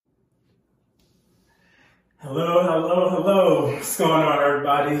Hello. What's going on,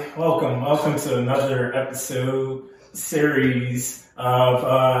 everybody? Welcome to another series of,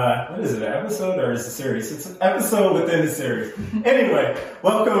 what is it, an episode or is it a series? It's an episode within a series. Anyway,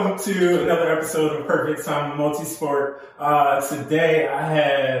 welcome to another episode of Perfect Time Multisport. Today I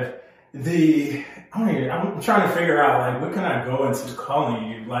have I'm trying to figure out, like, what can I go into calling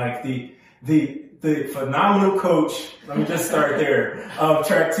you? Like, the phenomenal coach, let me just start there, of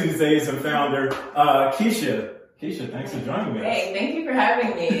Track Tuesdays and founder, Keisha. Keisha, thanks for joining me. Hey, thank you for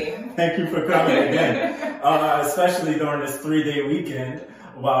having me. Thank you for coming again, especially during this 3-day weekend.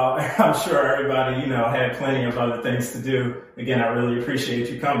 While I'm sure everybody, had plenty of other things to do. Again, I really appreciate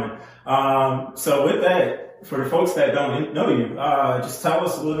you coming. So with that, for the folks that don't know you, just tell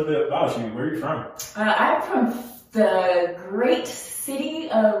us a little bit about you. Where are you from? I'm from the great city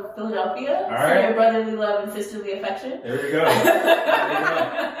of Philadelphia. All right. For brotherly love and sisterly affection. There we go.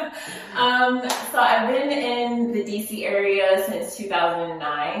 So I've been in the DC area since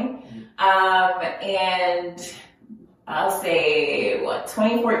 2009. And I'll say,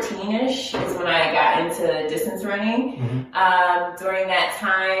 2014-ish is when I got into distance running. Mm-hmm. During that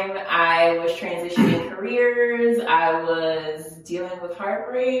time, I was transitioning careers. I was dealing with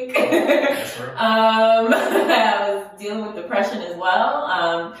heartbreak. That's right. I was dealing with depression as well.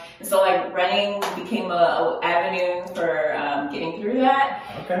 And so, running became a avenue for getting through that.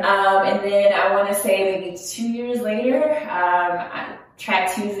 Okay. And then I want to say maybe 2 years later,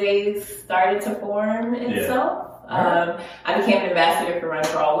 Track Tuesdays started to form itself. I became an ambassador for Run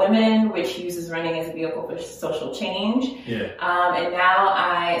for All Women, which uses running as a vehicle for social change. Yeah. And now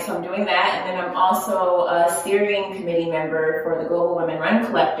I'm doing that. And then I'm also a steering committee member for the Global Women Run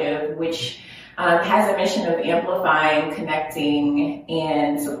Collective, which has a mission of amplifying, connecting,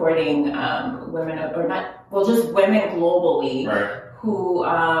 and supporting women, just women globally, Right. who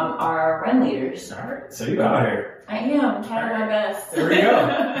are run leaders. All right. So you out here. I am. I'm trying my best. There we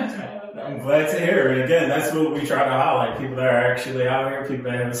go. I'm glad to hear it. Again, that's what we try to highlight. People that are actually out here, people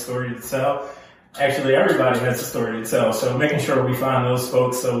that have a story to tell. Actually, everybody has a story to tell. So making sure we find those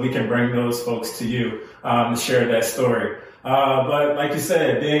folks so we can bring those folks to you to share that story. But like you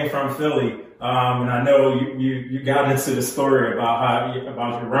said, being from Philly, and I know you got into the story about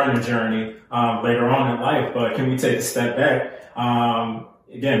your running journey later on in life, but can we take a step back?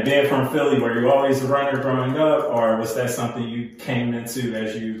 Again, being from Philly, were you always a runner growing up, or was that something you came into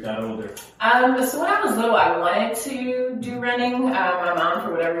as you got older? So when I was little, I wanted to do running. My mom,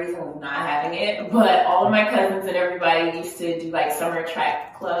 for whatever reason, was not having it, but all of my cousins and everybody used to do summer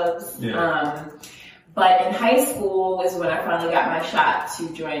track clubs. Yeah. But in high school was when I finally got my shot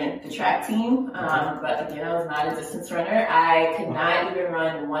to join the track team. But again, I was not a distance runner. I could not even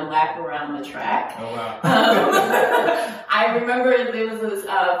run one lap around the track. Oh, wow. I remember there was this,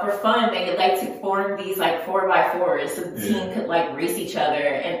 for fun, they like to form these 4x4s so the team could race each other.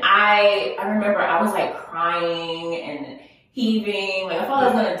 And I remember I was crying and heaving, I thought I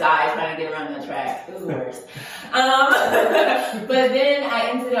was gonna die trying to get around that track. It was the worst. But then I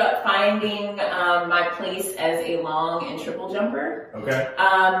ended up finding my place as a long and triple jumper. Okay.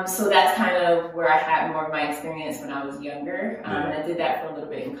 So that's kind of where I had more of my experience when I was younger. And I did that for a little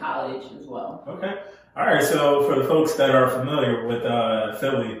bit in college as well. Okay. All right. So for the folks that are familiar with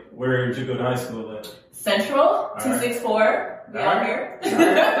Philly, where did you go to high school at? Central, 264. Down here. All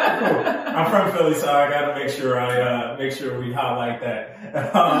right. Cool. I'm from Philly, so I got to make sure we highlight that.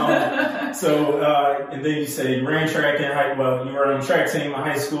 And then you say you ran track in you were on the track team in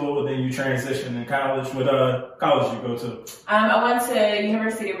high school, then you transitioned in college. What college you go to? I went to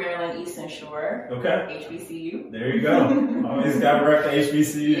University of Maryland Eastern Shore. Okay. HBCU. There you go. Always got to rep the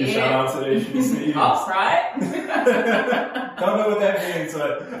HBCU. Yeah. Shout out to the HBCU. All right. Don't know what that means,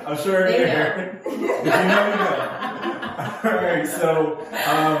 but I'm sure if you know, you know. All right,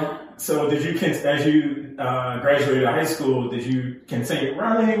 so did you, as you graduated high school, did you continue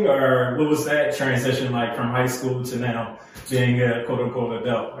running, or what was that transition like from high school to now being a quote-unquote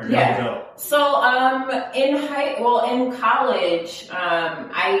adult or young adult? So in college,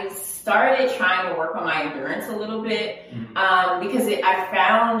 I started trying to work on my endurance a little bit because I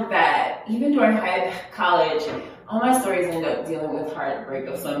found that even during college, all my stories end up dealing with heartbreak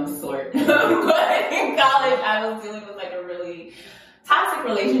of some sort. But in college, I was dealing with a really toxic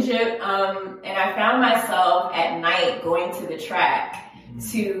relationship. And I found myself at night going to the track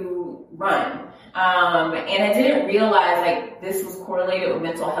to run. And I didn't realize this was correlated with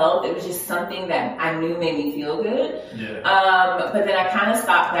mental health. It was just something that I knew made me feel good. Yeah. But then I kind of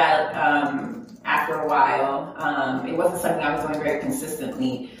stopped that, after a while. It wasn't something I was doing very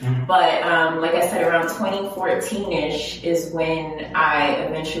consistently. But like I said, around 2014-ish is when I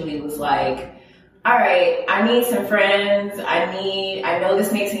eventually was all right, I need some friends. I know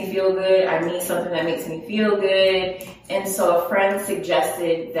this makes me feel good. I need something that makes me feel good. And so a friend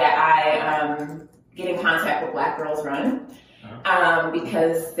suggested that I get in contact with Black Girls Run.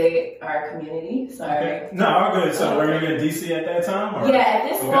 Because they are a community. Sorry. Okay. No, all good. So were you in DC at that time? Or? Yeah, at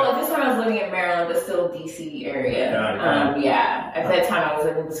this time I was living in Maryland, but still DC area. Got it. Yeah, at that time I was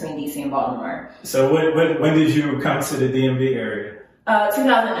living between DC and Baltimore. So when did you come to the DMV area?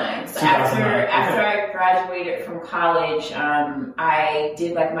 2009. So 2009. After I graduated from college, I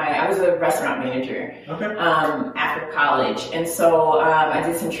did I was a restaurant manager. Okay. After college, and so I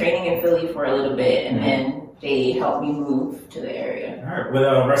did some training in Philly for a little bit, and then they helped me move to the area. All right.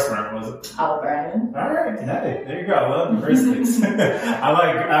 What restaurant was it? Olive Garden. All right. Hey, there you go. I love the bracelets. I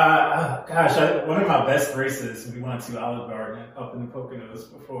like, one of my best bracelets, we went to Olive Garden up in the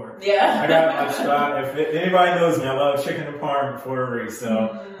Poconos before. Yeah. I got my shot. If anybody knows me, I love chicken and parm before a race.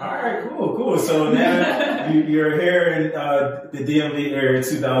 So, all right, cool. So now you're here in the DMV area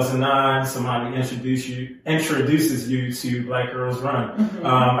 2009. Somebody introduces you to Black Girls Run. Mm-hmm.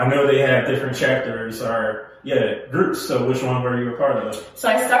 I know they have different chapters or groups. So which one were you a part of? So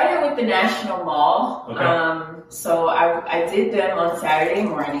I started with the National Mall. Okay. So I did them on Saturday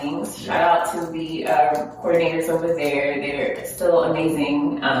mornings. Shout out to the coordinators over there. They're still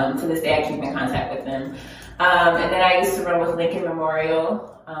amazing. To this day, I keep in contact with them. And then I used to run with Lincoln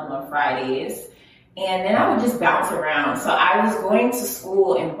Memorial on Fridays. And then I would just bounce around. So I was going to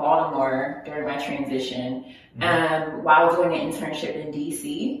school in Baltimore during my transition while doing an internship in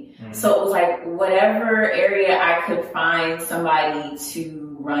DC. Mm-hmm. So it was like whatever area I could find somebody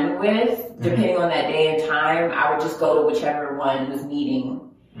to run with, depending on that day and time, I would just go to whichever one was meeting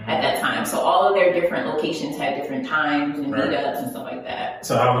at that time. So all of their different locations had different times and meetups and stuff like that.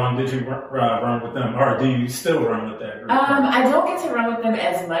 So how long did you run with them? Or do you still run with that group? I don't get to run with them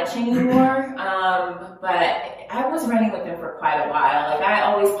as much anymore, but I was running with them for quite a while. Like I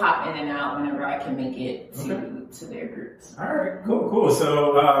always pop in and out whenever I can make it to their groups. All right, cool.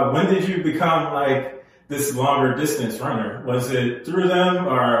 So when did you become like this longer distance runner? Was it through them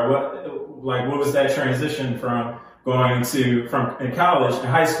or what was that transition from going in college, in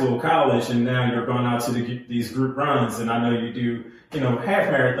high school, college, and now you're going out to these group runs, and I know you do, half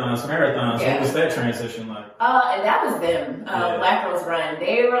marathons. Yeah. What was that transition like? And that was them, Black Girls Run.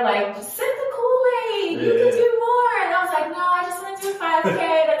 They were like, just sip the Kool-Aid, you can do more. And I was like, no, I just want to do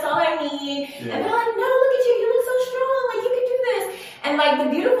 5K, that's all I need. Yeah. And they're like, no, look at you look so strong, like you can do this. And like the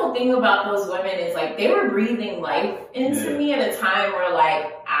beautiful thing about those women is like they were breathing life into me at a time where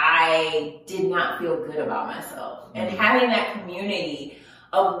like I did not feel good about myself. And having that community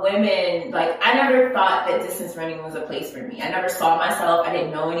of women, like I never thought that distance running was a place for me. I never saw myself. I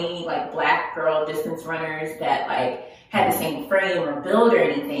didn't know any like Black girl distance runners that like had the same frame or build or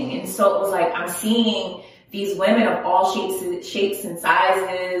anything. And so it was like I'm seeing these women of all shapes and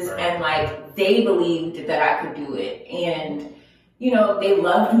sizes, and like they believed that I could do it. And they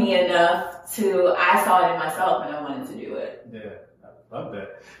loved me enough I saw it in myself and I wanted to do it. Yeah. Love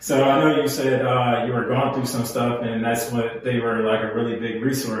that. So I know you said you were going through some stuff, and that's what they were like a really big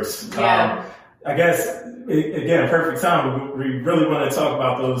resource. Yeah. I guess again, perfect time. We really want to talk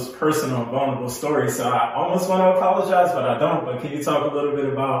about those personal, vulnerable stories. So I almost want to apologize, but I don't. But can you talk a little bit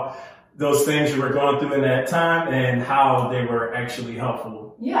about those things you were going through in that time and how they were actually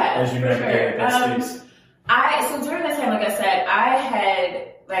helpful? As you navigated that space. So during that time, like I said, I had.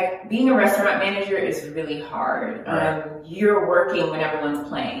 Like being a restaurant manager is really hard. You're working when everyone's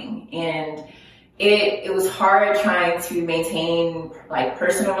playing, and it was hard trying to maintain like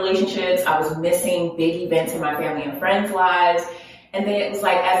personal relationships. I was missing big events in my family and friends' lives, and then it was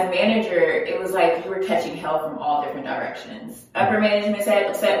like as a manager, it was like you were catching hell from all different directions. Upper management's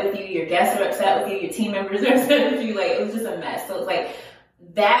upset with you, your guests are upset with you, your team members are upset with you. Like it was just a mess. So it was like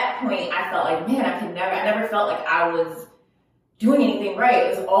that point, I felt like man, I never felt like I was doing anything right.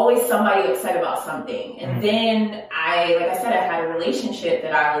 It was always somebody upset about something. And then I had a relationship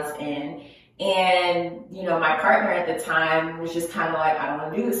that I was in, and, my partner at the time was just kind of like, I don't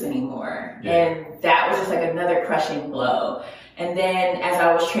want to do this anymore. Yeah. And that was just like another crushing blow. And then as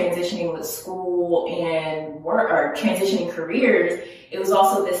I was transitioning with school and work or transitioning careers, it was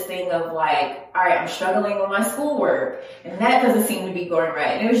also this thing of like, all right, I'm struggling with my schoolwork and that doesn't seem to be going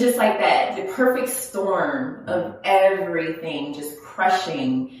right. And it was just like the perfect storm of everything just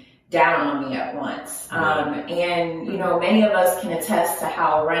crushing down on me at once. And, many of us can attest to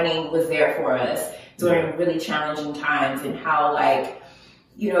how running was there for us during really challenging times, and how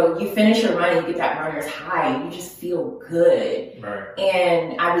you finish your run and you get that runner's high and you just feel good. Right.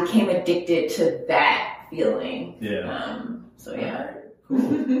 And I became addicted to that feeling. Yeah. So yeah.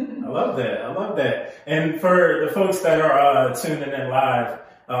 Cool. I love that. And for the folks that are tuning in live,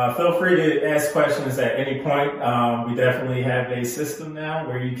 feel free to ask questions at any point. We definitely have a system now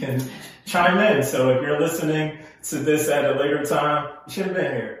where you can chime in. So if you're listening to this at a later time, you should have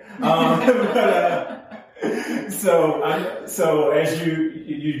been here. So as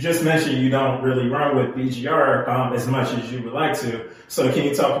you just mentioned, you don't really run with BGR as much as you would like to. So can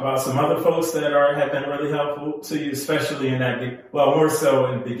you talk about some other folks that have been really helpful to you, especially in that, more so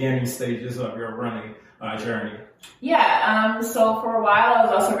in the beginning stages of your running journey? Yeah, so for a while I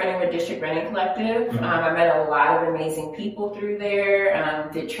was also running with District Running Collective. Mm-hmm. I met a lot of amazing people through there,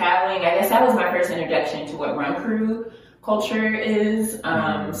 did traveling. I guess that was my first introduction to what run crew culture is.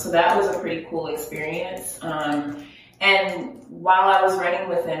 So that was a pretty cool experience. And while I was running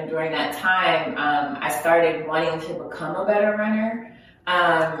with them during that time, I started wanting to become a better runner.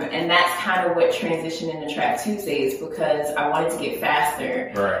 And that's kind of what transitioned into Track Tuesdays, because I wanted to get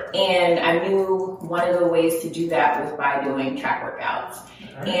faster. Right. And I knew one of the ways to do that was by doing track workouts.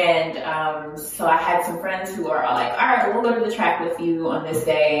 Right. And so I had some friends who are like, all right, we'll go to the track with you on this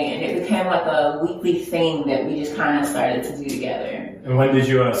day. And it became like a weekly thing that we just kind of started to do together. And when did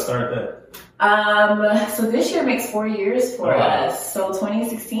you start that? So this year makes 4 years for us. So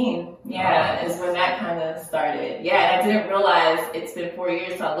 2016, is when that kind of started. Yeah, and I didn't realize it's been 4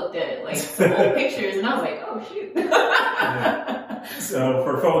 years, so I looked at like some old pictures and I was like, oh shoot. Yeah. So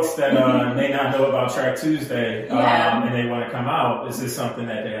for folks that may not know about Track Tuesday, and they want to come out, is this something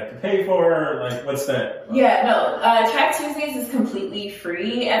that they have to pay for? Like, what's that? Yeah, no, Track Tuesdays is completely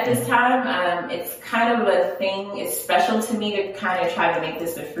free at this time. It's kind of a thing, it's special to me to kind of try to make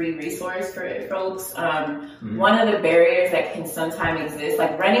this a free resource for folks. One of the barriers that can sometimes exist,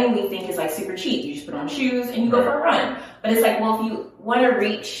 like running we think is like super cheap. You just put on shoes and you go for a run. But it's like, well, if you want to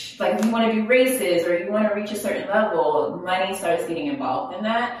reach, like if you want to do races or you want to reach a certain level, money starts getting involved in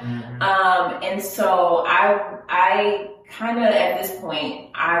that. And so I kind of, at this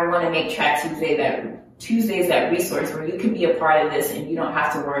point, I want to make Track Tuesdays that resource where you can be a part of this and you don't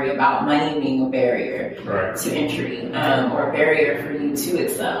have to worry about money being a barrier to entry, or a barrier for you to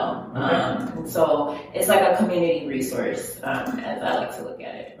excel. And so it's like a community resource, as I like to look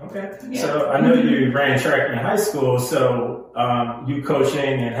at it. Okay. Yeah. So I know you ran track in high school, so you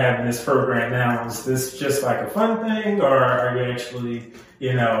coaching and having this program now, is this just like a fun thing, or are you actually,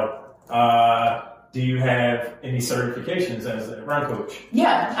 do you have any certifications as a run coach?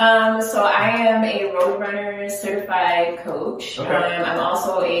 Yeah, so I am a Roadrunner certified coach. Okay. I'm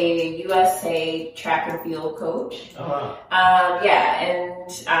also a USA track and field coach. Oh, wow.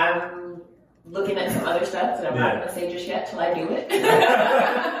 And I'm looking at some other stuff that I'm not going to say just yet till I do it.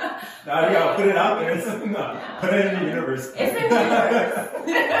 No, you gotta put it out there. Put it in the universe. It's in the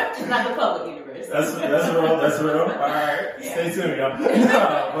universe. Not the public universe. That's real. All right. Yeah. Stay tuned, y'all.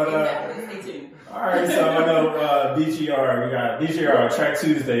 Exactly. Stay tuned. All right, so I know BGR, you got BGR, Track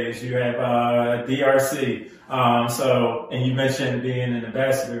Tuesdays, you have DRC. And you mentioned being an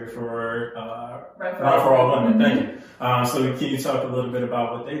ambassador for Run for All Women. Thank you. So can you talk a little bit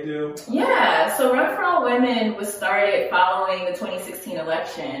about what they do? Yeah, so Run for All Women was started following the 2016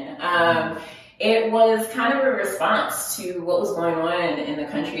 election. It was kind of a response to what was going on in the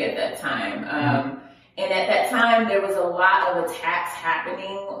country at that time. And at that time, there was a lot of attacks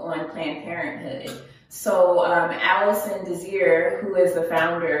happening on Planned Parenthood. So Allison Desir, who is the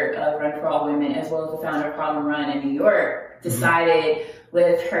founder of Run for All Women, as well as the founder of Harlem Run in New York, decided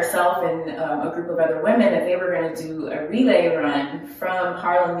with herself and a group of other women that they were going to do a relay run from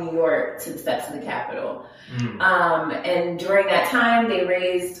Harlem, New York to the steps of the Capitol. And during that time, they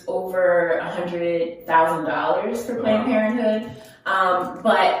raised over $100,000 for Planned Parenthood.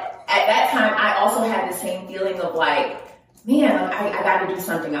 But at that time, I also had the same feeling of like, man, I got to do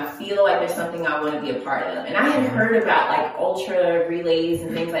something. I feel like there's something I want to be a part of. And I had heard about like ultra relays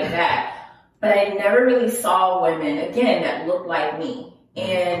and things like that, but I never really saw women, again, that looked like me.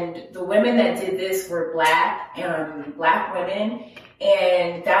 And the women that did this were Black women.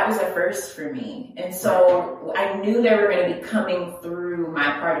 And that was a first for me. And so I knew they were going to be coming through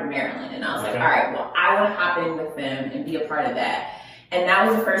my part of Maryland. And I was like, all right, well, I want to hop in with them and be a part of that. And that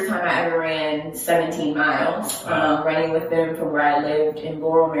was the first time I ever ran 17 miles, running with them from where I lived in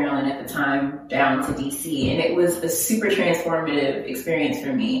Laurel, Maryland at the time, down to DC. And it was a super transformative experience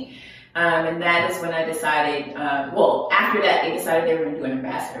for me. And that is when I decided, after that, they decided they were going to do an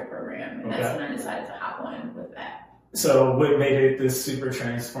ambassador program. And that's when I decided to hop on with that. So what made it this super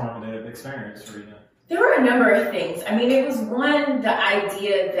transformative experience for you? There were a number of things. I mean, it was one, the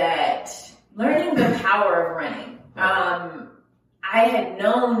idea that learning the power of running. I had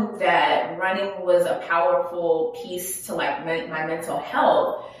known that running was a powerful piece to like my mental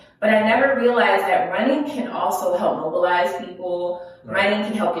health, but I never realized that running can also help mobilize people. Right. Running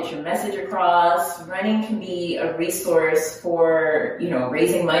can help get your message across. Running can be a resource for,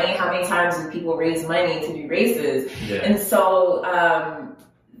 raising money. How many times do people raise money to do races? Yeah. And so,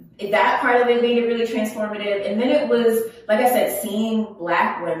 that part of it made it really transformative. And then it was, like I said, seeing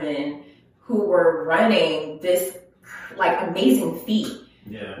Black women who were running this like amazing feat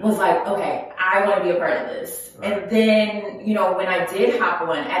was like, okay, I want to be a part of this. Right. And then, when I did hop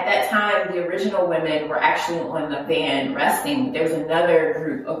on, at that time, the original women were actually on the van resting. There was another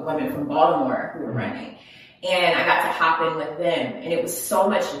group of women from Baltimore who were running. And I got to hop in with them. And it was so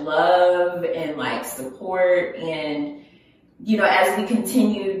much love and like support. And, as we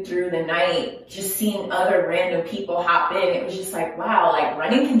continued through the night, just seeing other random people hop in, it was just like, wow, like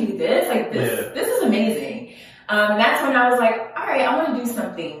running can do this. Like this is amazing. That's when I was like, all right, I want to do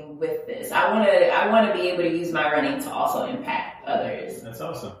something with this. I want to be able to use my running to also impact others. That's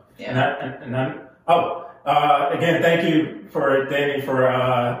awesome. Yeah. Again, thank you for Danny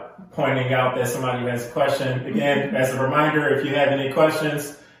for pointing out that somebody has a question. Again, as a reminder, if you have any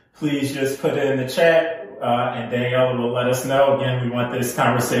questions, please just put it in the chat, and Danielle will let us know. Again, we want this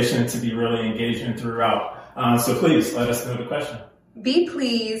conversation to be really engaging throughout. So please let us know the question. Be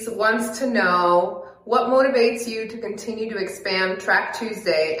Pleased wants to know, what motivates you to continue to expand Track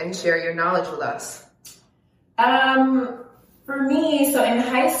Tuesday and share your knowledge with us? For me, so in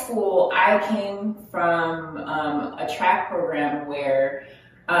high school, I came from a track program where,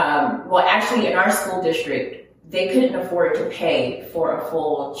 actually in our school district, they couldn't afford to pay for a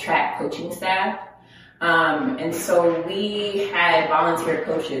full track coaching staff. And so we had volunteer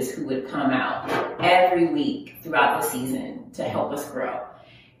coaches who would come out every week throughout the season to help us grow.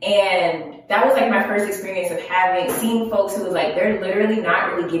 And that was like my first experience of seeing folks who was like, they're literally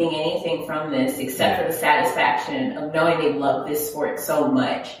not really getting anything from this except for the satisfaction of knowing they love this sport so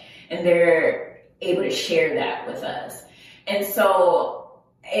much. And they're able to share that with us. And so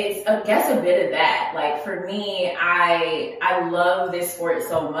it's, I guess, a bit of that. Like for me, I love this sport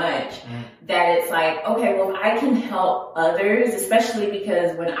so much that it's like, okay, well, I can help others, especially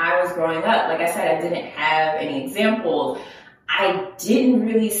because when I was growing up, like I said, I didn't have any examples. I didn't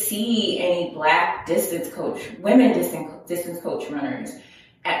really see any Black women distance coach runners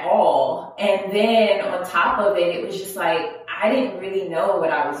at all. And then on top of it, it was just like, I didn't really know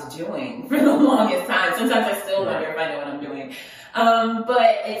what I was doing for the longest time. Sometimes I still wonder if I know what I'm doing.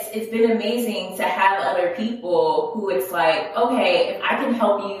 But it's been amazing to have other people who it's like, okay, if I can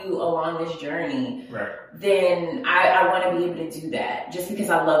help you along this journey, then I want to be able to do that just because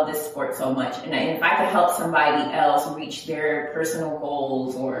I love this sport so much. And if I can help somebody else reach their personal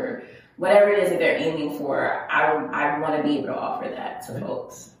goals or whatever it is that they're aiming for, I want to be able to offer that to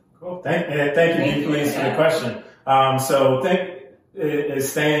folks. Cool. Thank you, please, for the question.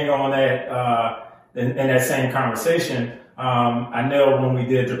 Staying on that, in that same conversation, I know when we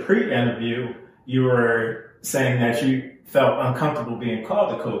did the pre-interview, you were saying that you felt uncomfortable being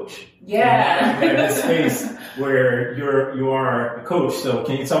called a coach. Yeah. In this space where you are a coach. So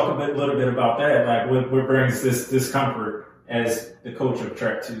can you talk a little bit about that? Like what brings this discomfort as the coach of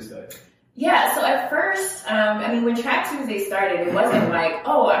Track Tuesday? Yeah, so at first, when Track Tuesday started, it wasn't like,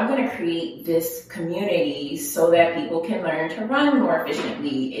 oh, I'm going to create this community so that people can learn to run more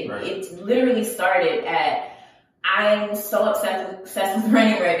efficiently. It literally started at, I'm so obsessed with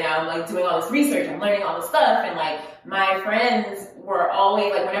running right now. I'm like doing all this research. I'm learning all this stuff. And like my friends were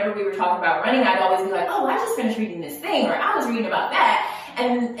always like, whenever we were talking about running, I'd always be like, oh, I just finished reading this thing, or I was reading about that.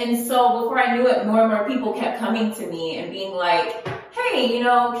 And so before I knew it, more and more people kept coming to me and being like, hey,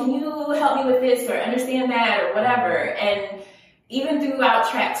 can you help me with this or understand that or whatever? And even throughout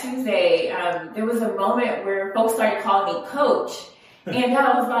Track Tuesday, there was a moment where folks started calling me coach. And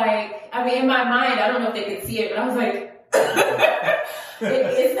I was like, in my mind, I don't know if they could see it, but I was like,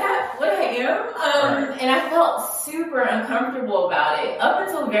 is that what I am? And I felt super uncomfortable about it. Up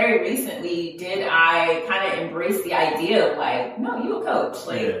until very recently did I kind of embrace the idea of like, no, you a coach.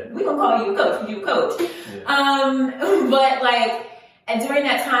 Like, we gonna call you a coach, you a coach. Yeah. But like, and during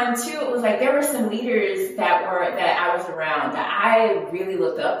that time too, it was like there were some leaders that I was around that I really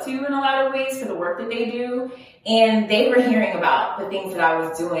looked up to in a lot of ways for the work that they do. And they were hearing about the things that I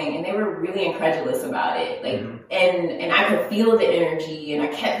was doing and they were really incredulous about it. Like, and I could feel the energy and I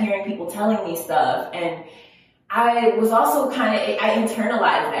kept hearing people telling me stuff. And I was also I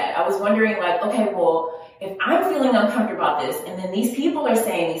internalized that. I was wondering like, okay, well, if I'm feeling uncomfortable about this and then these people are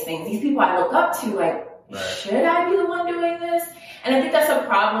saying these things, these people I look up to, like, should I be the one doing this? And I think that's a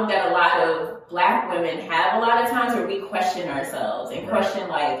problem that a lot of Black women have a lot of times, where we question ourselves and question,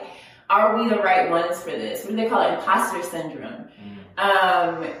 like, are we the right ones for this? What do they call it? Imposter syndrome.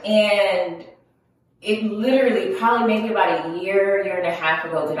 And it literally, probably maybe about a year and a half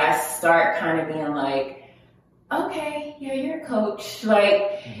ago, did I start kind of being like, okay, yeah, you're a coach.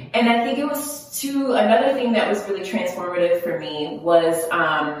 Like, and I think it was another thing that was really transformative for me was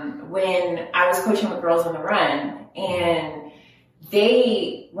when I was coaching with Girls on the Run, and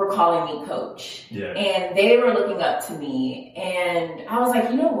they were calling me coach. And they were looking up to me. And I was like,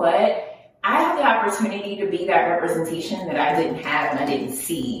 you know what? I have the opportunity to be that representation that I didn't have and I didn't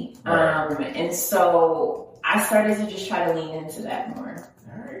see. And so I started to just try to lean into that more.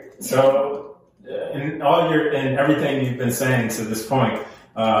 All right. So in everything you've been saying to this point,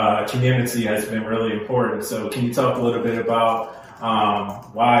 community has been really important. So can you talk a little bit about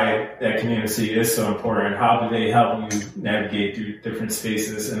why that community is so important? How do they help you navigate through different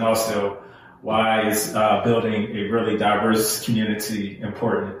spaces? And also, why is building a really diverse community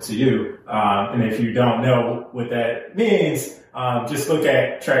important to you? And if you don't know what that means, just look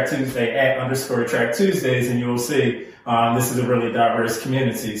at Track Tuesday @_Track Tuesdays, and you'll see this is a really diverse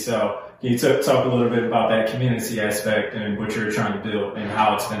community. So can you talk a little bit about that community aspect and what you're trying to build and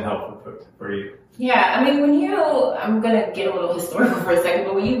how it's been helpful for you? Yeah, I mean, I'm going to get a little historical for a second,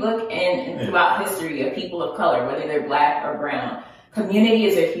 but when you look throughout history of people of color, whether they're Black or brown, community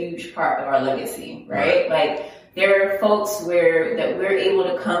is a huge part of our legacy, right? Like, there are folks that we're able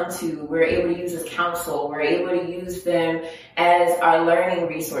to come to, we're able to use as counsel, we're able to use them as our learning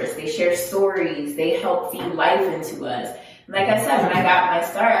resource. They share stories, they help feed life into us. Like I said, when I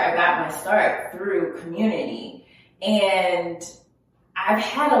got my start through community. And I've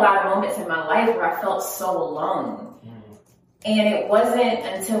had a lot of moments in my life where I felt so alone. And it wasn't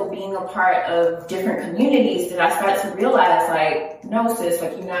until being a part of different communities that I started to realize, like, no, sis,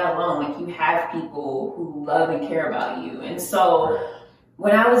 like, you're not alone. Like, you have people who love and care about you. And so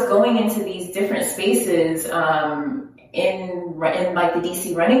when I was going into these different spaces, in like the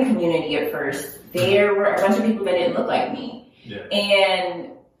DC running community at first, there were a bunch of people that didn't look like me.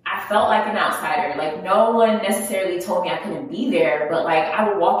 And I felt like an outsider. Like, no one necessarily told me I couldn't be there, but like, I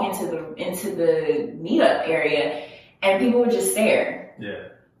would walk into the meetup area and people would just stare.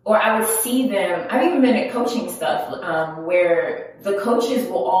 Or I would see them. I've even been at coaching stuff where the coaches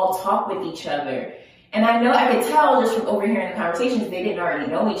will all talk with each other. And I could tell just from overhearing the conversations, they didn't already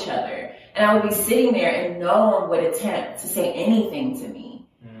know each other. And I would be sitting there and no one would attempt to say anything to me.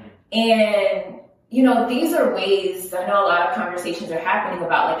 And, these are ways, I know a lot of conversations are happening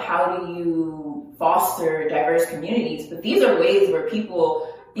about, like, how do you foster diverse communities? But these are ways where people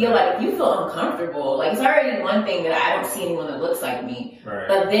feel like, if you feel uncomfortable, like, it's already one thing that I don't see anyone that looks like me.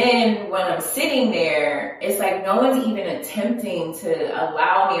 But then when I'm sitting there, it's like no one's even attempting to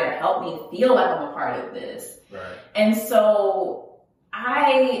allow me or help me feel like I'm a part of this. And so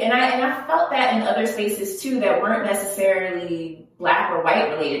I felt that in other spaces too that weren't necessarily Black or white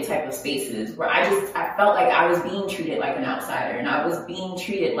related type of spaces, where I felt like I was being treated like an outsider and I was being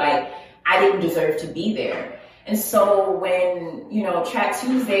treated like I didn't deserve to be there. And so when, Track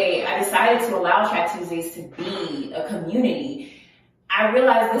Tuesday, I decided to allow Track Tuesdays to be a community, I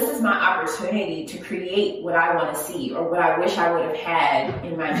realized this is my opportunity to create what I want to see or what I wish I would have had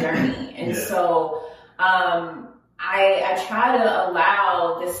in my journey. And so I try to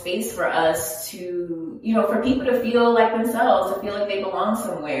allow the space for us to, for people to feel like themselves, to feel like they belong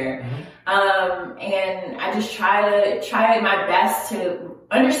somewhere. And I just try my best to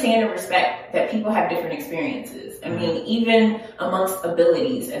understand and respect that people have different experiences. I mean, even amongst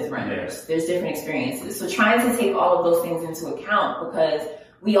abilities as runners, there's different experiences. So trying to take all of those things into account, because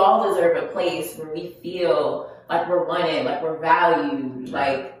we all deserve a place where we feel like we're wanted, like we're valued,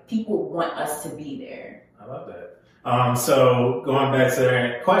 like people want us to be there. I love that. So going back to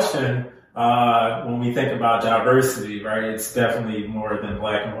that question, when we think about diversity, right, it's definitely more than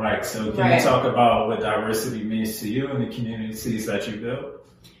Black and white. So can you talk about what diversity means to you and the communities that you build?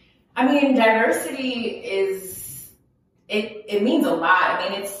 I mean, diversity it means a lot. I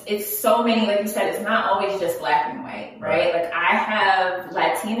mean, it's so many, like you said, it's not always just Black and white, right? Like, I have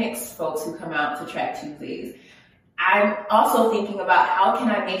Latinx folks who come out to Track Tuesdays. I'm also thinking about how can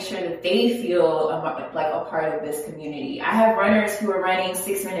I make sure that they feel like a part of this community. I have runners who are running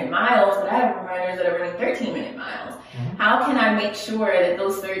 6-minute miles, but I have runners that are running 13-minute miles. How can I make sure that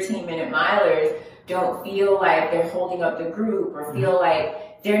those 13-minute milers don't feel like they're holding up the group or feel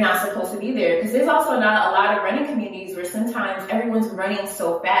like they're not supposed to be there? Because there's also not a lot of running communities where sometimes everyone's running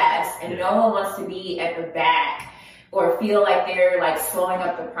so fast and no one wants to be at the back or feel like they're like slowing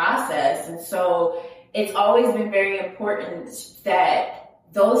up the process. And so it's always been very important that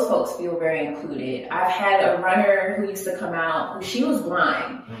those folks feel very included. I've had a runner who used to come out who she was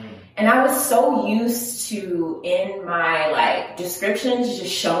blind. And I was so used to, in my like descriptions,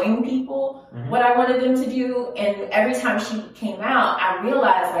 just showing people what I wanted them to do. And every time she came out, I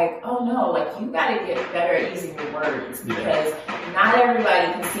realized like, oh no, like you gotta get better at using your words because not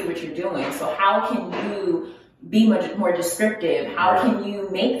everybody can see what you're doing. So how can you be much more descriptive? How can you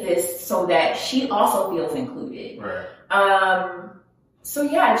make this so that she also feels included? So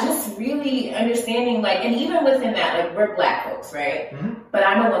yeah, just really understanding like, and even within that, like we're Black folks, right? But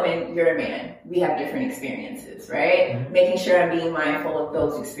I'm a woman, you're a man. We have different experiences, right? Making sure I'm being mindful of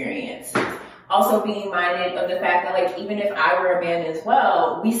those experiences. Also being minded of the fact that like, even if I were a man as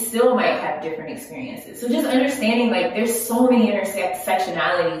well, we still might have different experiences. So just understanding like there's so many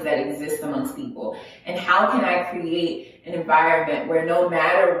intersectionalities that exist amongst people. And how can I create an environment where no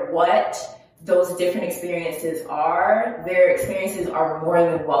matter what those different experiences are, their experiences are more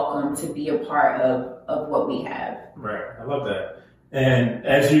than welcome to be a part of what we have. Right. I love that. And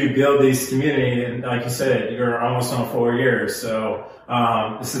as you build these community, and like you said, you're almost on 4 years. So,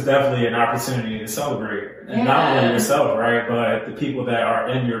 this is definitely an opportunity to celebrate. And not only yourself, right, but the people that are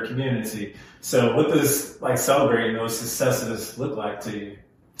in your community. So what does like celebrating those successes look like to you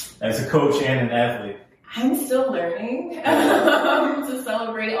as a coach and an athlete? I'm still learning to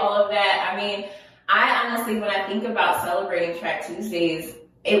celebrate all of that. I mean, I honestly, when I think about celebrating Track Tuesdays,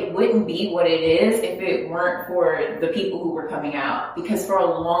 it wouldn't be what it is if it weren't for the people who were coming out. Because for a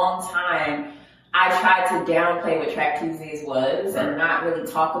long time, I tried to downplay what Track Tuesdays was and not really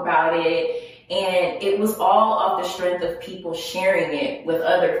talk about it. And it was all off the strength of people sharing it with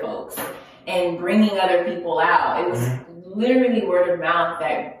other folks and bringing other people out. It was literally word of mouth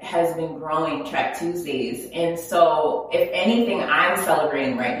that has been growing Track Tuesdays. And so if anything I'm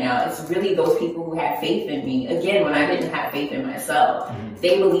celebrating right now, it's really those people who had faith in me. Again, when I didn't have faith in myself,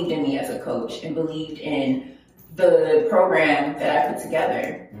 they believed in me as a coach and believed in the program that I put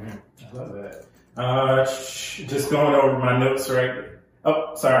together. I love that. Just going over my notes, right?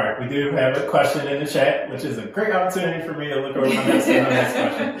 Oh, sorry. We do have a question in the chat, which is a great opportunity for me to look over my notes and the next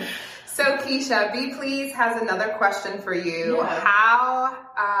question. So Keisha, Be Please has another question for you.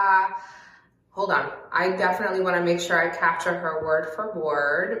 Hold on. I definitely want to make sure I capture her word for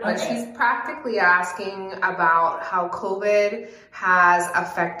word, but she's practically asking about how COVID has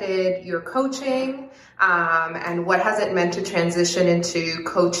affected your coaching, and what has it meant to transition into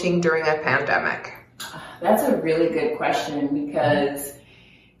coaching during a pandemic? That's a really good question because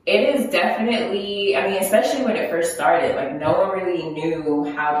it is definitely, I mean, especially when it first started, like no one really knew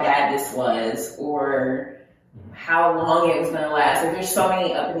how bad this was or how long it was going to last. Like, there's so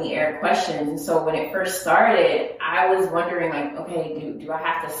many up in the air questions. And so when it first started, I was wondering like, okay, do I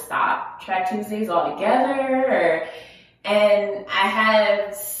have to stop Track Tuesdays altogether? And I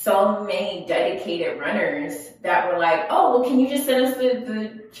had so many dedicated runners that were like, oh, well, can you just send us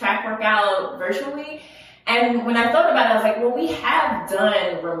the track workout virtually? And when I thought about it, I was like, well, we have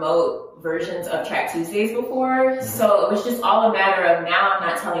done remote versions of Track Tuesdays before. So it was just all a matter of now I'm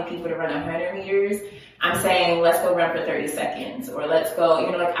not telling people to run 100 meters. I'm saying, let's go run for 30 seconds or let's go,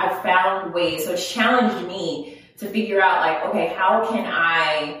 like I've found ways. So it's challenged me to figure out like, okay, how can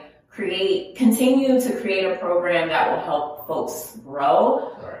I continue to create a program that will help folks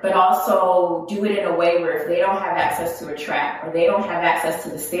grow, but also do it in a way where if they don't have access to a track or they don't have access to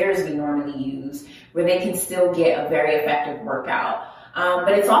the stairs we normally use, where they can still get a very effective workout.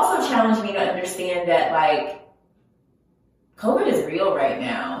 But it's also challenged me to understand that like COVID is real right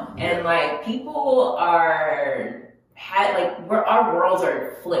now. And like people our worlds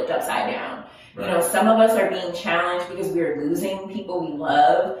are flipped upside down. Some of us are being challenged because we're losing people we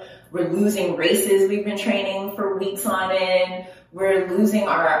love. We're losing races we've been training for weeks on end. We're losing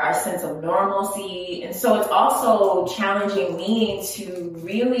our sense of normalcy. And so it's also challenging me to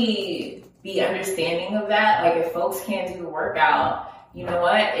really be understanding of that. Like if folks can't do the workout, you know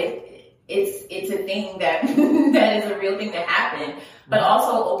what? It's a thing that that is a real thing that happened, but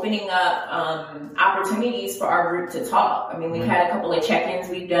also opening up opportunities for our group to talk. I mean, we've had a couple of check-ins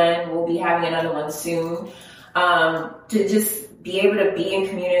we've done. We'll be having another one soon, to just be able to be in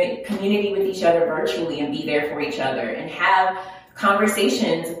community with each other virtually and be there for each other and have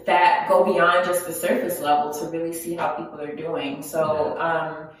conversations that go beyond just the surface level to really see how people are doing.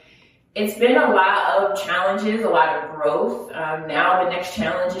 So, it's been a lot of challenges, a lot of growth. Now the next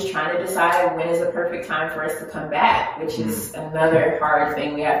challenge is trying to decide when is the perfect time for us to come back, which is another hard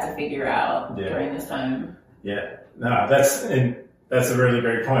thing we have to figure out during this time. Yeah, no, that's a really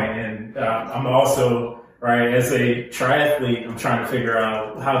great point. And I'm also right? As a triathlete, I'm trying to figure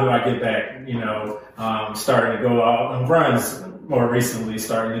out how do I get back, starting to go out on runs more recently,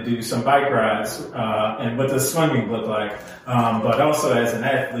 starting to do some bike rides, and what does swimming look like? But also as an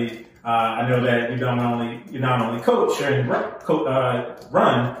athlete, I know that you not only coach and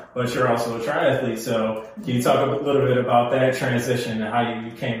run, but you're also a triathlete. So can you talk a little bit about that transition and how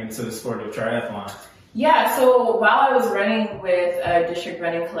you came into the sport of triathlon? Yeah, so while I was running with District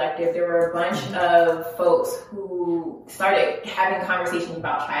Running Collective, there were a bunch of folks who started having conversations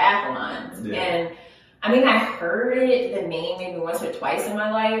about triathlons. Yeah. And I mean, I heard the name maybe once or twice in my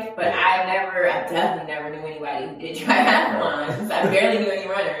life, but I definitely never knew anybody who did triathlons. I barely knew any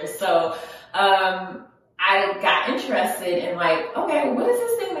runners. So, I got interested in like, okay, what is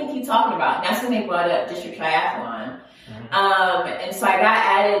this thing they keep talking about? And that's when they brought up District Triathlon. And so I got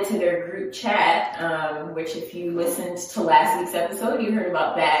added to their group chat, which if you listened to last week's episode, you heard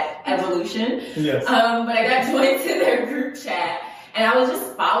about that evolution. Yes. But I got joined to their group chat. And I was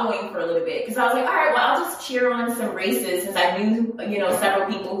just following for a little bit because I was like, all right, well, I'll just cheer on some races since I knew, several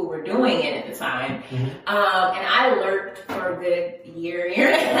people who were doing it at the time. Mm-hmm. And I lurked for a good year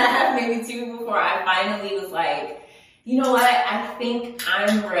and a half, maybe two, before I finally was like, you know what? I think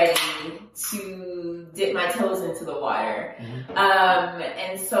I'm ready to dip my toes into the water. Mm-hmm.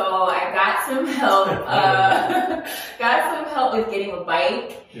 And so I got some help with getting a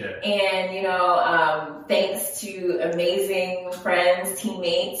bike. Yeah. And, thanks to amazing friends,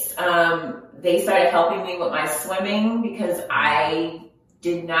 teammates, they started helping me with my swimming because I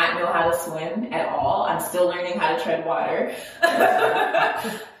did not know how to swim at all. I'm still learning how to tread water.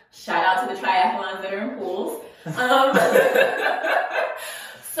 Shout out to the triathlons that are in pools.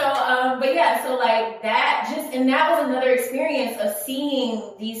 So like that that was another experience of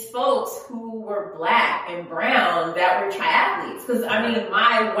seeing these folks who were black and brown that were triathletes. Cause I mean,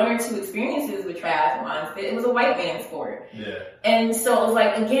 my one or two experiences with triathlons, it was a white man's sport. Yeah. And so it was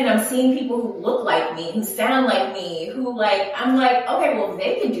like, again, I'm seeing people who look like me, who sound like me, I'm like, okay, well,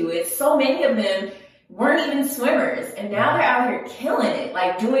 they can do it. So many of them weren't even swimmers. And now they're out here killing it,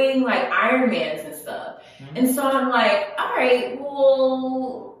 like doing like Ironmans and stuff. Mm-hmm. And so I'm like, all right,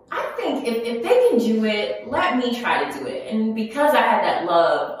 well, I think if they can do it, let me try to do it. And because I had that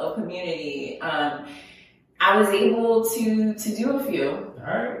love of community, I was able to do a few. All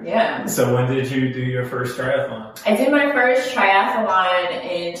right. Yeah. So when did you do your first triathlon? I did my first triathlon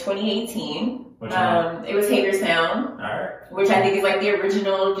in 2018. Which one? It was Hagerstown. All right. Which I think is like the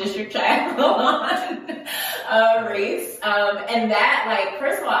original District Triathlon race. And that, like,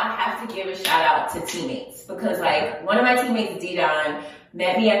 first of all, I have to give a shout out to teammates because, like, one of my teammates, D-Don,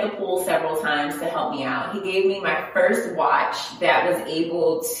 met me at the pool several times to help me out. He gave me my first watch that was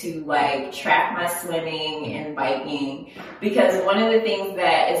able to like track my swimming and biking because one of the things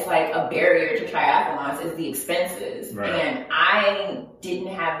that is like a barrier to triathlons is the expenses. Right. And I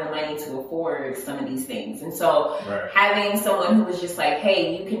didn't have the money to afford some of these things. And so having someone who was just like,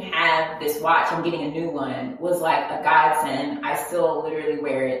 hey, you can have this watch, I'm getting a new one, was like a godsend. I still literally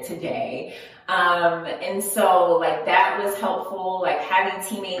wear it today. And so like that was helpful, like having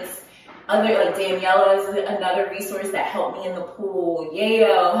teammates, like Daniela is another resource that helped me in the pool.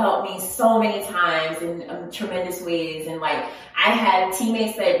 Yayo helped me so many times in tremendous ways. And like I had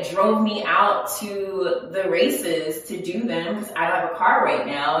teammates that drove me out to the races to do them because I don't have a car right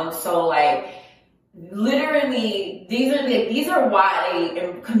now. And so like literally these are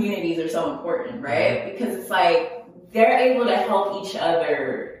why communities are so important, right? Because it's like they're able to help each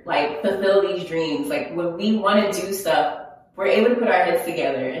other like fulfill these dreams. Like when we want to do stuff, we're able to put our heads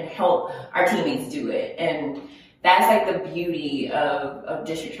together and help our teammates do it. And that's like the beauty of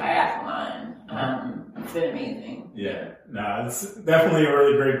District Triathlon. It's been amazing. Yeah, no, it's definitely a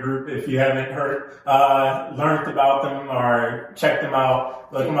really great group. If you haven't learned about them or checked them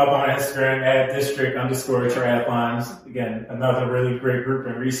out, look them up on Instagram at District_Triathlons. Again, another really great group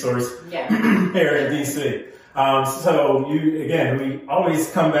and resource here in DC. So we always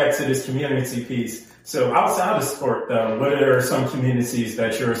come back to this community piece. So outside of sport though, what are some communities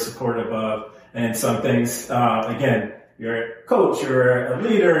that you're supportive of and some things, again, you're a coach, you're a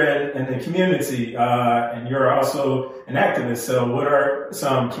leader in the community, and you're also an activist. So what are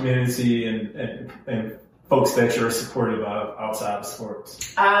some community and folks that you're supportive of outside of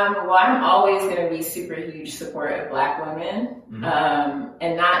sports? Well, I'm always going to be super huge support of Black women,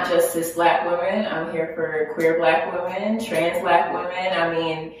 and not just cis Black women. I'm here for queer Black women, trans Black women. I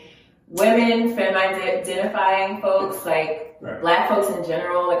mean, women, femme-identifying folks, like Black folks in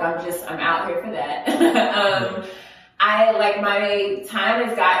general. Like I'm out here for that. My time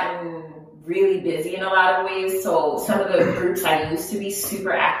has gotten really busy in a lot of ways. So some of the groups I used to be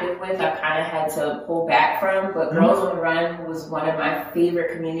super active with, I kind of had to pull back from. But Girls on the Run was one of my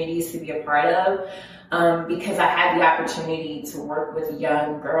favorite communities to be a part of, because I had the opportunity to work with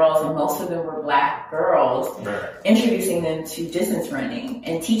young girls, and most of them were Black girls, introducing them to distance running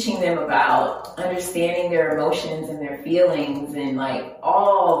and teaching them about understanding their emotions and their feelings and like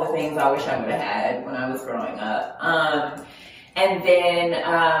all the things I wish I would have had when I was growing up. And then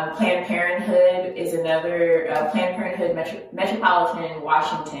Planned Parenthood is another, Planned Parenthood Metropolitan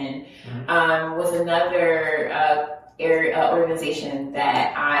Washington was another organization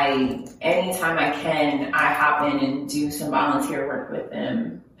that anytime I can, I hop in and do some volunteer work with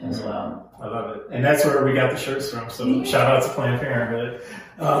them as well. I love it. And that's where we got the shirts from. So shout out to Planned Parenthood.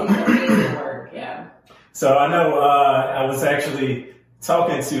 Amazing work, yeah. So I know I was actually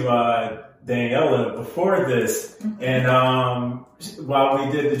talking to Daniela before this, and while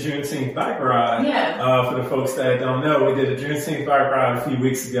we did the Juneteenth bike ride, for the folks that don't know, we did a Juneteenth bike ride a few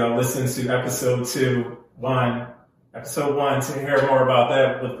weeks ago. Listen to episode 1 to hear more about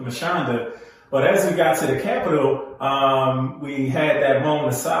that with Mashonda. But as we got to the Capitol, we had that moment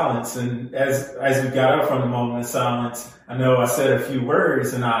of silence, and as we got up from the moment of silence, I know I said a few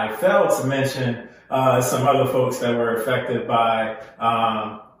words, and I failed to mention some other folks that were affected by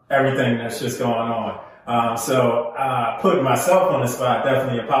everything that's just going on. So putting myself on the spot,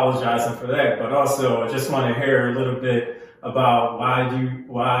 definitely apologizing for that, but also I just want to hear a little bit about why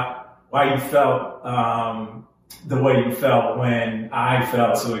you felt the way you felt when I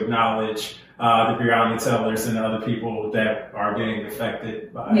failed to acknowledge the Breonna Tellers and other people that are getting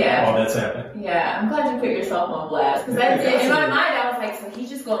affected by all that's happening. Yeah, I'm glad you put yourself on blast, because in my mind I was like, so he's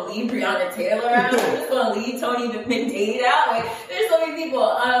just gonna leave Breonna Taylor out? He's just gonna leave Tony McDade out? Like, there's so many people.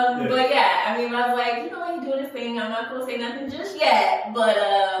 But yeah, I mean, I was like, you know what, he's doing his thing. I'm not gonna say nothing just yet, but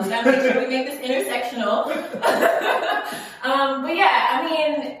gotta make sure we make this intersectional. But yeah, I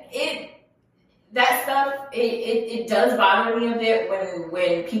mean, that stuff, it does bother me a bit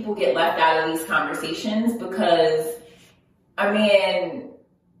when people get left out of these conversations, because, I mean,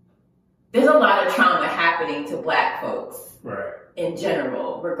 there's a lot of trauma happening to Black folks in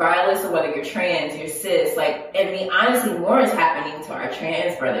general, regardless of whether you're trans, you're cis. Like, I mean, honestly, more is happening to our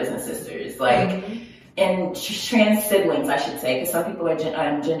trans brothers and sisters, like, and trans siblings, I should say, because some people are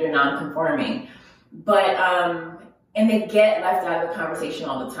gender non-conforming. But, and they get left out of the conversation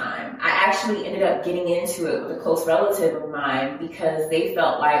all the time. I actually ended up getting into it with a close relative of mine because they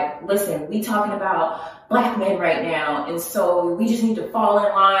felt like, listen, we talking about Black men right now, and so we just need to fall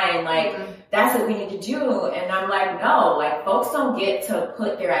in line. Like, that's what we need to do. And I'm like, no, like, folks don't get to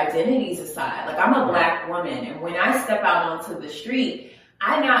put their identities aside. Like, I'm a Black woman, and when I step out onto the street,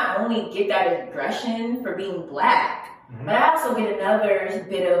 I not only get that aggression for being Black, but I also get another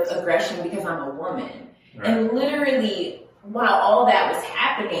bit of aggression because I'm a woman. And literally, while all that was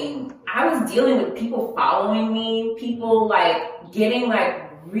happening, I was dealing with people following me, people like getting like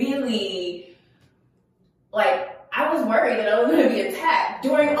really, like, I was worried that I was going to be attacked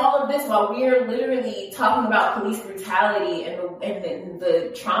during all of this while we are literally talking about police brutality and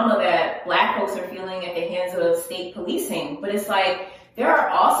the trauma that Black folks are feeling at the hands of state policing. But it's like, there are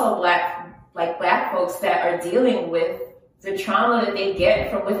also Black folks that are dealing with the trauma that they get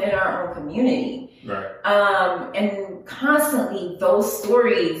from within our own community. And constantly those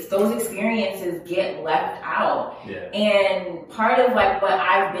stories, those experiences get left out. And part of like what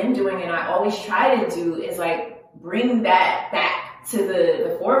I've been doing and I always try to do is like bring that back to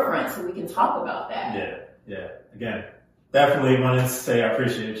the forefront so we can talk about that. Again, definitely wanted to say I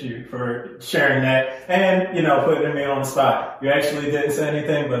appreciate you for sharing that and, you know, putting me on the spot. You actually didn't say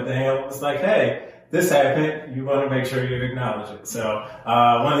anything, but Daniel was like, hey, this happened, you want to make sure you acknowledge it. So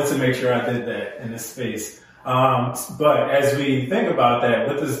I wanted to make sure I did that in this space. But as we think about that,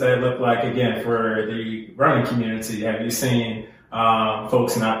 what does that look like, again, for the running community? Have you seen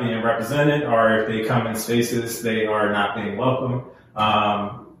folks not being represented, or if they come in spaces, they are not being welcome,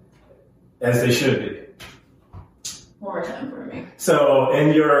 as they should be? One more time for me. So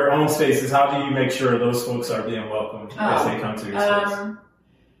in your own spaces, how do you make sure those folks are being welcomed as they come to your space?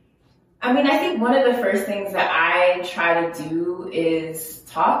 I mean, I think one of the first things that I try to do is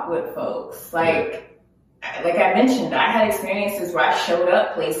talk with folks. Like I mentioned, I had experiences where I showed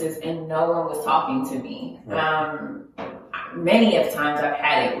up places and no one was talking to me. Many of times I've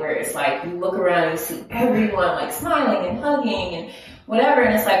had it where it's like, you look around and you see everyone like smiling and hugging and whatever.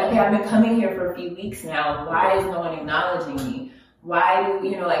 And it's like, okay, I've been coming here for a few weeks now. Why is no one acknowledging me? Why do,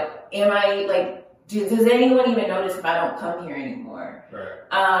 you know, like, am I like, does anyone even notice if I don't come here anymore?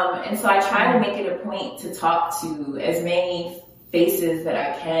 And so I try to make it a point to talk to as many spaces that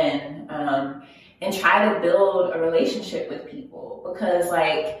I can, and try to build a relationship with people, because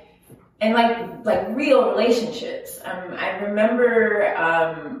like real relationships. I remember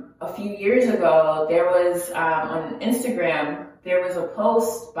a few years ago, there was on Instagram, there was a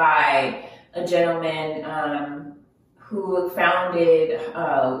post by a gentleman who founded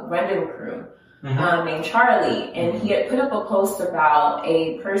Rundum Crew. Named Charlie, and he had put up a post about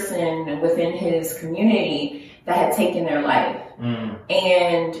a person within his community that had taken their life.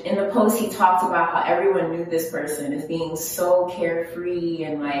 And in the post, he talked about how everyone knew this person as being so carefree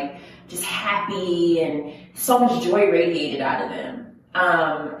and like just happy, and so much joy radiated out of them.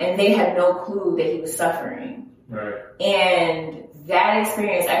 And they had no clue that he was suffering. Right. And that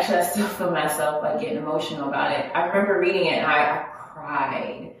experience, actually, I still feel myself like getting emotional about it. I remember reading it and I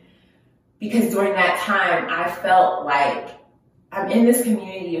cried. Because during that time, I felt like I'm in this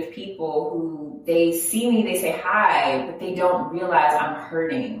community of people who they see me, they say hi, but they don't realize I'm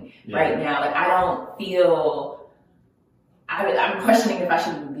hurting right now. Like I don't feel, I'm questioning if I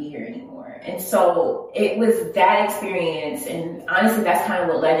should even be here anymore. And so it was that experience, and honestly, that's kind of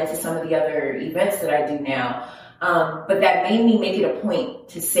what led into some of the other events that I do now. But that made me make it a point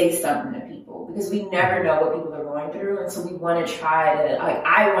to say something to people, because we never know what people are going through. And so we want to try to, like,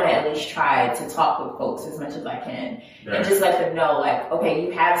 I want to at least try to talk with folks as much as I can, and just let them know, like, okay,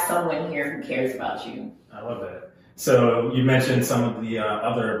 you have someone here who cares about you. I love that. So you mentioned some of the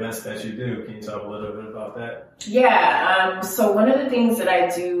other events that you do. Can you talk a little bit about that? Yeah. So one of the things that I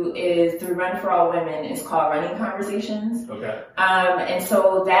do is through Run for All Women is called Running Conversations. Okay. And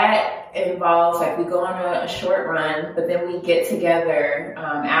so that involves, like, we go on a short run, but then we get together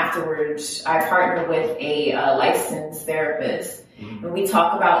afterwards. I partner with a licensed therapist, and we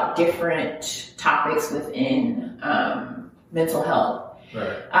talk about different topics within mental health.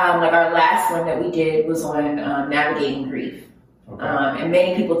 Right. Like our last one that we did was on navigating grief. Okay. And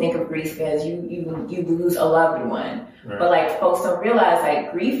many people think of grief as you lose a loved one. Right. But like folks don't realize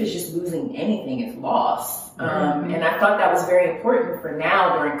like grief is just losing anything, it's loss. And I thought that was very important for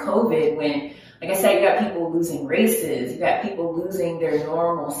now during COVID, when, like I said, you got people losing races, you got people losing their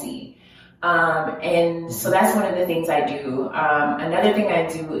normalcy. And so that's one of the things I do. Another thing I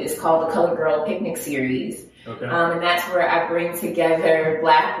do is called the Colored Girl Picnic Series. Okay. And that's where I bring together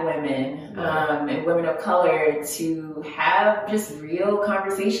Black women and women of color to have just real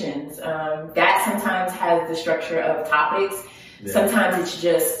conversations. That sometimes has the structure of topics. Yeah. Sometimes it's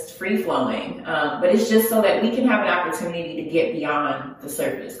just free-flowing. But it's just so that we can have an opportunity to get beyond the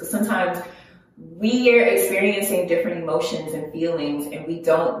surface. Because sometimes we are experiencing different emotions and feelings, and we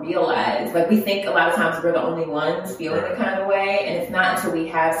don't realize, like, we think a lot of times we're the only ones feeling the kind of way, and it's not until we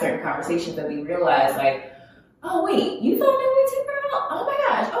have certain conversations that we realize, like, oh wait, you felt that way too, girl? Oh my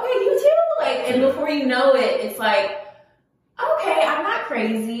gosh, okay, you too? Like, and before you know it, it's like, okay, I'm not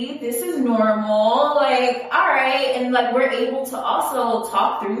crazy, this is normal, like, all right, and like, we're able to also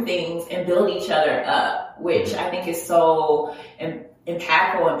talk through things and build each other up, which I think is so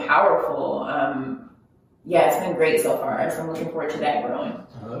impactful and powerful. Yeah, it's been great so far, so I'm looking forward to that growing.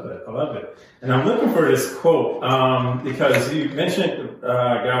 I love it. And I'm looking for this quote, because you mentioned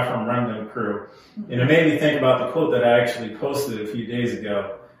a guy from Rundum Crew, and it made me think about the quote that I actually posted a few days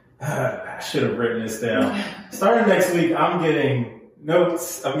ago. I should have written this down. Starting next week, I'm getting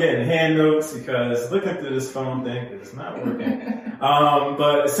notes. I'm getting hand notes, because looking through this phone thing, it's not working.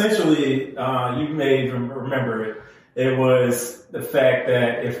 But essentially, you may remember it. It was the fact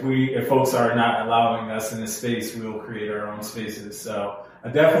that if folks are not allowing us in this space, we'll create our own spaces. So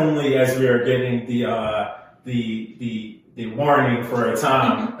definitely, as we are getting the warning for a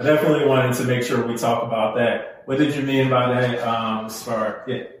time, I definitely wanted to make sure we talk about that. What did you mean by that? As far,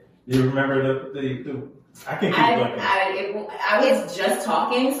 you remember the I can keep looking. I was just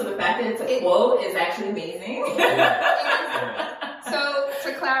talking, so the fact that it's a quote is actually amazing. Yeah. So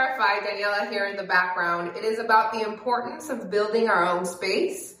to clarify, Daniela here in the background, it is about the importance of building our own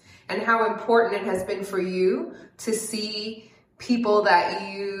space, and how important it has been for you to see people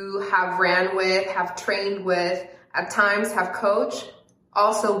that you have ran with, have trained with, at times have coached,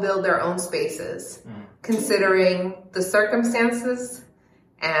 also build their own spaces, considering the circumstances,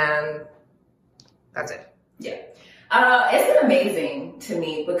 and that's it. Yeah. It's been amazing to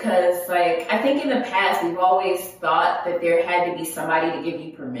me, because, like, I think in the past we've always thought that there had to be somebody to give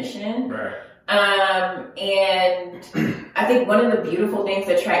you permission. Right. And I think one of the beautiful things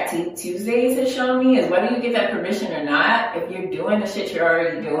that Track Tuesdays has shown me is whether you get that permission or not, if you're doing the shit you're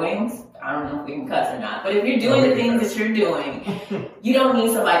already doing, I don't know if we can cuss or not, but if you're doing the things that you're doing, you don't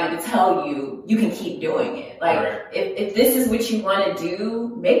need somebody to tell you you can keep doing it. Like, if this is what you want to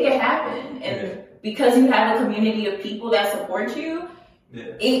do, make it happen. And because you have a community of people that support you,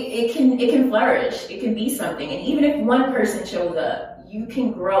 it can flourish. It can be something. And even if one person shows up, you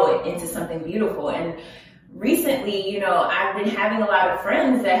can grow it into something beautiful. And recently, you know, I've been having a lot of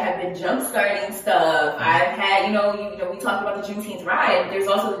friends that have been jump-starting stuff. I've had, you know, we talked about the Juneteenth ride. There's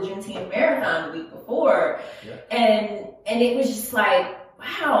also the Juneteenth marathon the week before. And it was just like,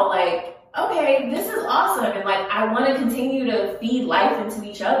 wow, like, okay, this is awesome. And like, I want to continue to feed life into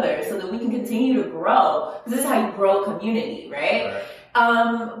each other so that we can continue to grow. Because this is how you grow a community, right?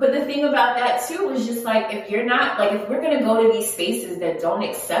 But the thing about that too is just like, if you're not, like, if we're going to go to these spaces that don't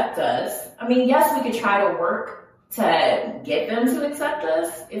accept us, I mean, yes, we could try to work to get them to accept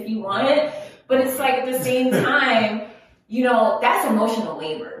us if you want it. But it's like, at the same time, you know, that's emotional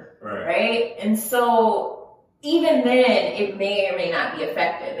labor, right? And so even then, it may or may not be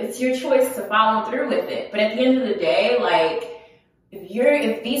effective. It's your choice to follow through with it. But at the end of the day, like,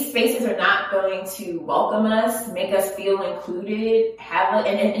 if these spaces are not going to welcome us, make us feel included, have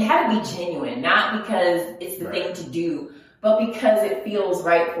it be genuine, not because it's the thing to do, but because it feels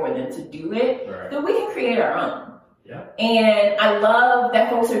right for them to do it, then we can create our own. And I love that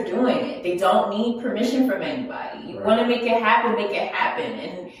folks are doing it. They don't need permission from anybody. You want to make it happen, make it happen.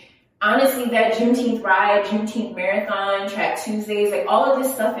 And honestly, that Juneteenth ride, Juneteenth marathon, Track Tuesdays, like, all of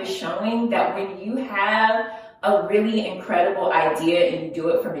this stuff is showing that when you have a really incredible idea and you do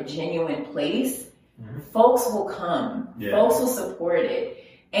it from a genuine place, folks will come. Folks will support it.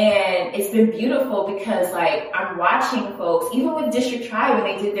 And it's been beautiful because, like, I'm watching folks, even with District Tri, when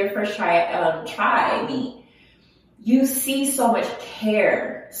they did their first Tri meet, you see so much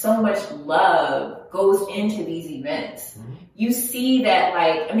care, so much love goes into these events. You see that,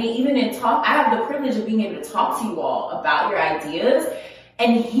 like, I mean, even in talk, I have the privilege of being able to talk to you all about your ideas,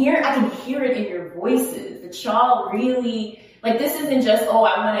 and I can hear it in your voices that y'all really, like, this isn't just, oh,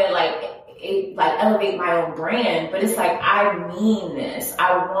 I want to like elevate my own brand, but it's like, I mean this.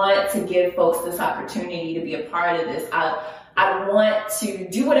 I want to give folks this opportunity to be a part of this. I want to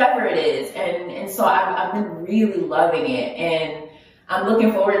do whatever it is. And so I've been really loving it. And I'm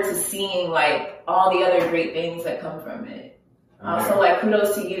looking forward to seeing, like, all the other great things that come from it. So, like,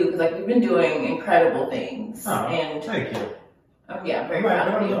 kudos to you, because, like, you've been doing incredible things. And thank you. I'm very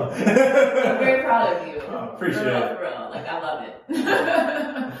proud of you. I'm very proud of you. Appreciate it. For real. Like, I love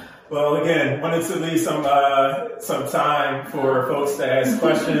it. Well, again, wanted to leave some time for folks to ask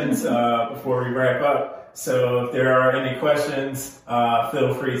questions before we wrap up. So if there are any questions,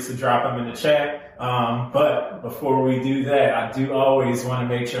 feel free to drop them in the chat. But before we do that, I do always want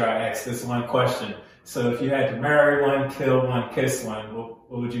to make sure I ask this one question. So if you had to marry one, kill one, kiss one, what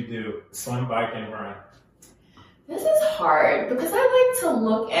would you do? Swim, bike, and run? This is hard because I like to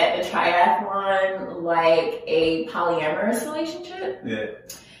look at the triathlon like a polyamorous relationship.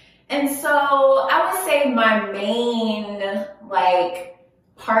 And so I would say my main, like,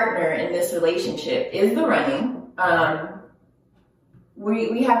 partner in this relationship is the running.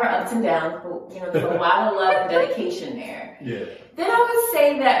 We have our ups and downs, but, you know, there's a lot of love and dedication there. Then I would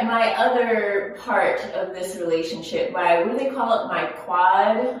say that my other part of this relationship, what do they call it? My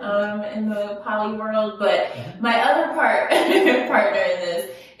quad in the poly world. But my other partner in this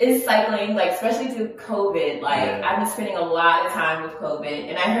is cycling, like, especially through COVID. Like, I've been spending a lot of time with COVID,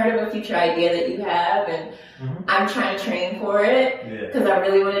 and I heard of a future idea that you have, and I'm trying to train for it because I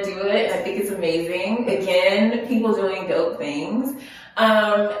really want to do it, and I think it's amazing. Again, people doing dope things.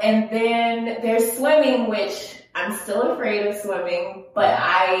 And then there's swimming, which I'm still afraid of swimming, but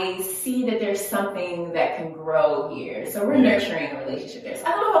I see that there's something that can grow here. So we're nurturing a relationship there. So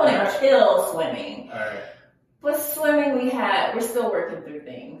I don't know if I want to kill swimming. But swimming, we're still working through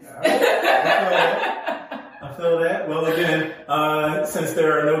things. I feel that. Well, again, since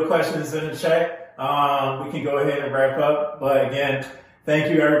there are no questions in the chat, we can go ahead and wrap up. But again, thank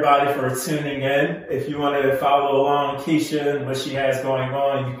you everybody for tuning in. If you want to follow along Keisha and what she has going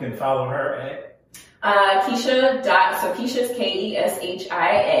on, you can follow her at Keisha. So Keisha's Keshia.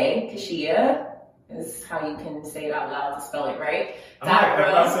 Keshia is how you can say it out loud to spell it right. Am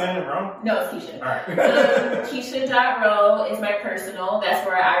I saying it wrong? No, it's Keisha. All right. Keisha.ro is my personal. That's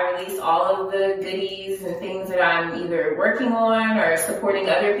where I release all of the goodies and things that I'm either working on or supporting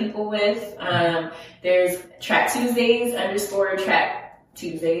other people with. There's Track Tuesdays _ Track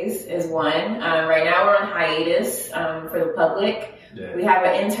Tuesdays is one. Right now we're on hiatus for the public. We have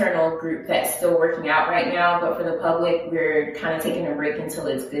an internal group that's still working out right now, but for the public, we're kind of taking a break until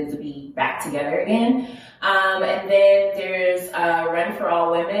it's good to be back together again. And then there's Run for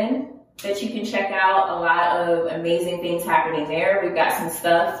All Women, that you can check out. A lot of amazing things happening there. We've got some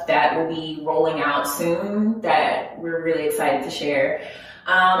stuff that will be rolling out soon that we're really excited to share.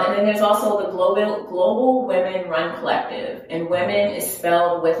 And then there's also the Global Women Run Collective, and women is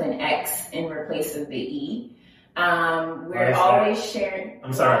spelled with an X in replace of the E. We're always sharing.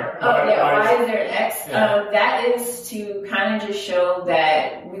 I'm sorry. Why is there an X? Yeah. That is to kind of just show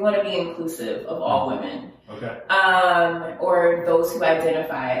that we want to be inclusive of all women. Okay. Or those who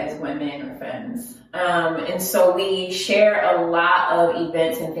identify as women or femmes. And so we share a lot of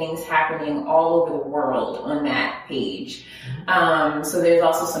events and things happening all over the world on that page. So there's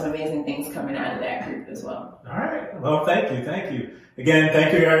also some amazing things coming out of that group as well. All right. Well, thank you. Again,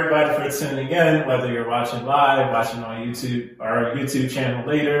 thank you everybody for tuning in, whether you're watching live, watching on YouTube, our YouTube channel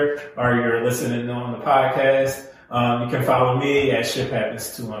later, or you're listening on the podcast. You can follow me at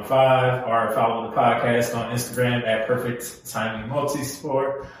ShipHappens215 or follow the podcast on Instagram at Perfect Timing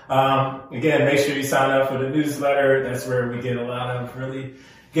Multisport. Again, make sure you sign up for the newsletter. That's where we get a lot of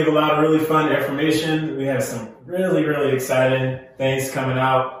really fun information. We have some really exciting things coming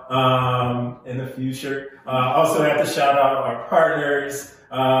out in the future. Also have to shout out our partners,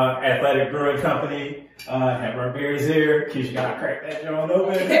 Athletic Brewing Company. Have our beers here. Keisha gotta crack that joint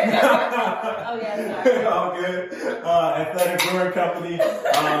open. Oh yeah, sorry. All good. Athletic Brewing Company.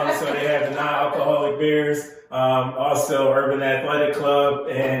 So they have the non-alcoholic beers. Also Urban Athletic Club.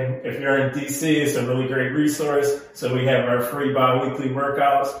 And if you're in DC, it's a really great resource. So we have our free bi-weekly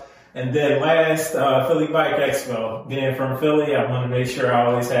workouts. And then last, Philly Bike Expo. Being from Philly, I want to make sure I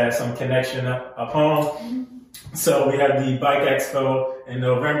always have some connection up home. So we have the Bike Expo in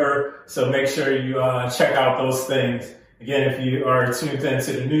November. So make sure you check out those things. Again, if you are tuned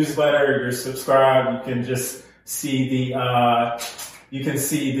into the newsletter, you're subscribed, you can just see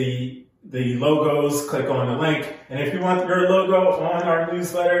the logos, click on the link. And if you want your logo on our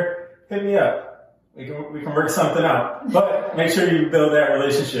newsletter, hit me up. We can work something out. But make sure you build that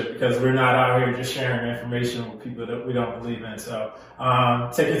relationship because we're not out here just sharing information with people that we don't believe in. So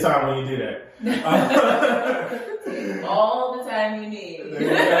take your time when you do that. All the time you need.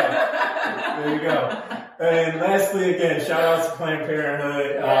 There you go. And lastly, again, shout out to Planned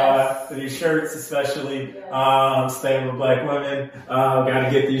Parenthood for these shirts, especially Stand with Black Women. Got to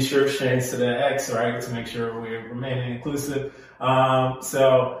get these shirts changed to the X, right, to make sure we're remaining inclusive.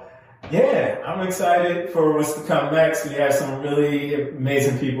 Yeah, I'm excited for what's to come next. We have some really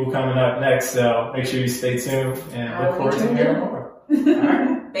amazing people coming up next, so make sure you stay tuned and look forward to hearing more. All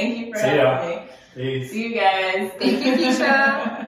right. Thank you for having me. Peace. See you guys. Thank you, Keisha.